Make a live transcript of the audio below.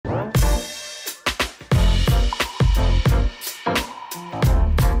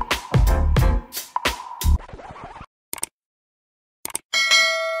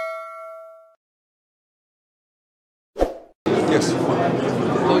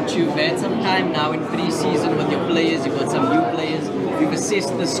Coach, you've had some time now in pre-season with your players, you've got some new players, you've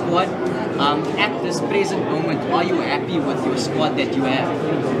assessed the squad. At this present moment, are you happy with your squad that you have?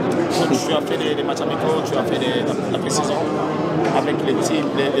 Tu as fait des matchs amicaux, tu as fait la pré-saison avec les teams,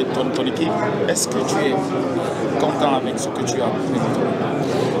 ton équipe. Est-ce que tu es content avec ce que tu as présenté?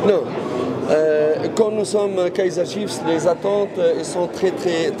 Non. Quand nous sommes Kaizer Chiefs, les attentes sont très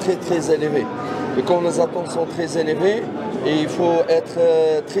élevées. Et quand les attentes sont très élevées, et il faut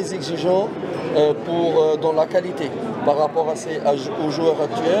être très exigeant dans la qualité par rapport aux joueurs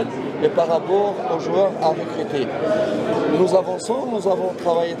actuels et par rapport aux joueurs à recruter. Nous avançons, nous avons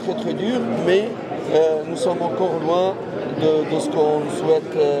travaillé très dur, mais nous sommes encore loin de ce qu'on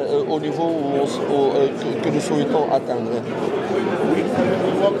souhaite au niveau que nous souhaitons atteindre.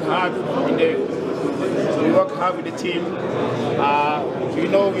 We work hard with the team. You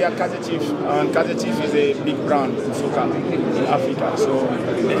know we are Kaizer Chiefs, and Kaizer Chiefs is a big brand in soccer in Africa, so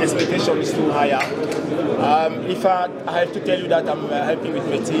the expectation is too higher. If I have to tell you that I'm happy with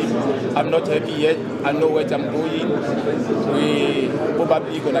my team, I'm not happy yet. I know what I'm doing. We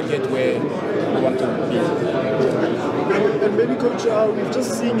probably gonna get where we want to be. And maybe, Coach, we've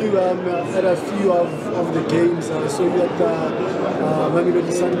just seen you at a few of the games. So you had the Marumo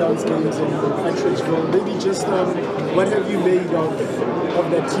Sundowns games and Ashridgeville. Maybe just what have you made of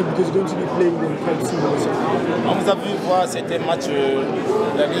that team, because you're going to be playing them quite soon also. On vous a vu voir certains matchs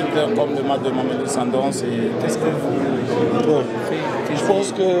la Ligue comme le match de Marumo Sundowns. Qu'est-ce que vous Je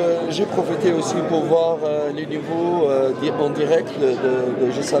pense que j'ai profité aussi pour voir les niveaux en direct.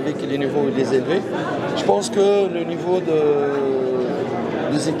 Je savais que les niveaux étaient élevés. Je pense que le niveau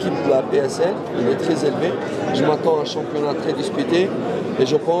des équipes de la PSL, il est très élevé. Je m'attends à un championnat très disputé. Et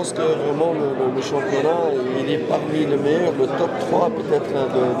je pense que vraiment le championnat, il est parmi les meilleurs, le top 3 peut-être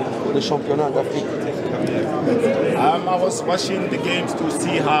de championnat d'Afrique. I was watching the games to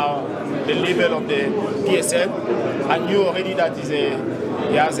see how the level of the PSL. I knew already that he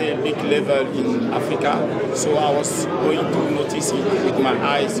has a big level in Africa, so I was going to notice it with my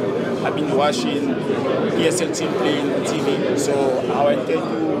eyes. I've been watching PSL team playing on TV, so I wanted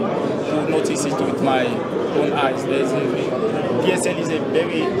to notice it with my own eyes. PSL is a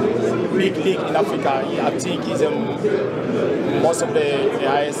very big league in Africa. I think it's most of the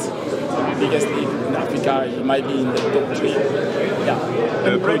biggest league in Africa. It might be in the top 3. Yeah.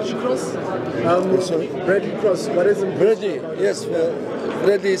 Bradley Cross? Bradley Cross, what is it? Bradley, yes.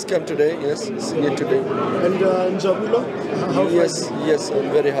 Bradley is come today, yes, he's here today. And Njabulo? Yes, I'm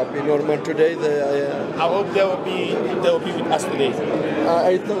very happy. Normal today. I hope they will be with us today.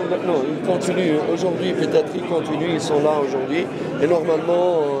 Non, ils continuent. Aujourd'hui, peut-être ils continuent, ils sont là aujourd'hui. Et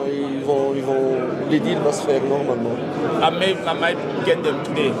normalement, les deals vont se faire normalement. I might get them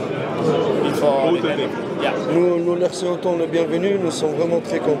today. Before the game. Yeah. Nous leur souhaitons le bienvenu. Nous sommes vraiment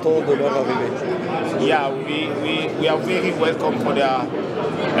très contents de leur arrivée. Yeah, we are very welcome for their.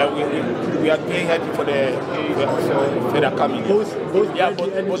 We are very happy for their coming. Both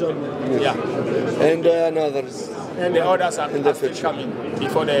and yeah. And others. And the others are in the still future. coming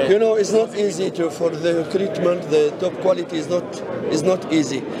before the. You know, it's not easy for the recruitment. The top quality is not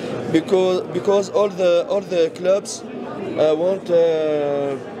easy, because all the clubs want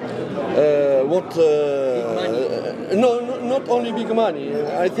not only big money.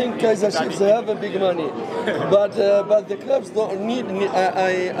 I think Kaizer Chiefs have a big money, but the clubs don't need.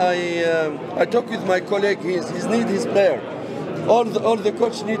 I talk with my colleague. He need his player. All the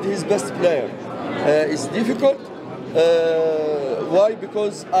coach need his best player. It's difficult. Why?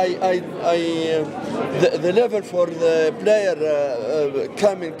 Because the level for the player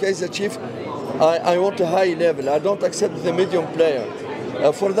coming Kaizer Chiefs, I want a high level. I don't accept the medium player.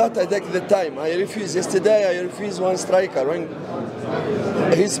 For that, I take the time. I refuse. Yesterday, I refused one striker.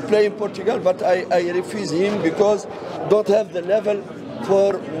 He's playing Portugal, but I refuse him because don't have the level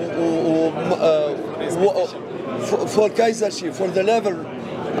for Kaizer Chiefs, for the level.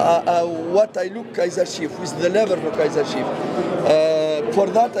 What I look Kaizer Chiefs with the level for Kaizer Chiefs. For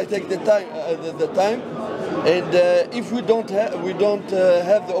that, I take the time. And if we don't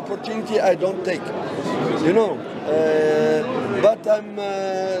have the opportunity, I don't take. You know. But I'm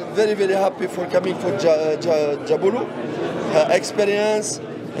very happy for coming for Jabulu. Experience.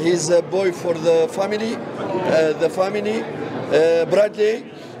 He's a boy for the family. Bradley,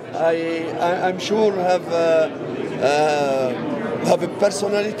 I'm sure have a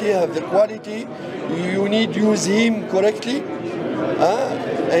personality, have the quality. You need to use him correctly.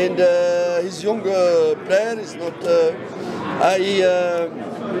 And his young player is not.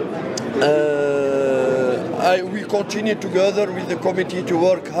 We continue together with the committee to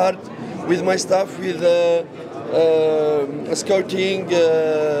work hard with my staff, with scouting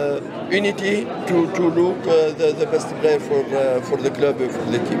unity to look the best player for the club,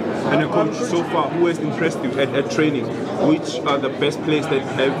 for the team. And coach, so far, who has impressed you at training? Which are the best players that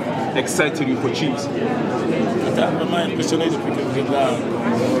have excited you for Chiefs?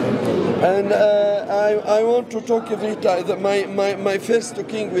 And I want to talk every time. My first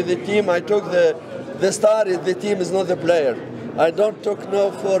talking with the team, I talk the star is the team, is not the player. I don't talk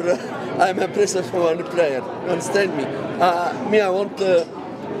now for I'm a present for one player. Understand me? I want the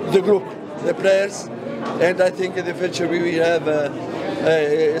group, the players, and I think in the future we will have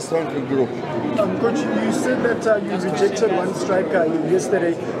a stronger group. Coach, you said that you rejected one striker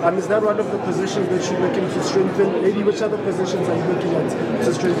yesterday. Is that one of the positions that you're looking to strengthen? Maybe which other positions are you looking at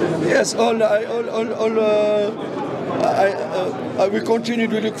to strengthen? Yes, I will continue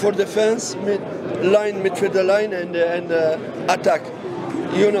to look for defense, midfielder line, and attack.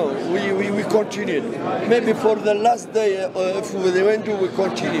 You know, we continued. Maybe for the last day, if they went to, we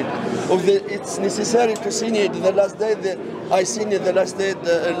continued. It's necessary to see it the last day. I seen it the last day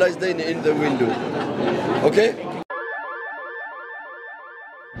in the window. Okay.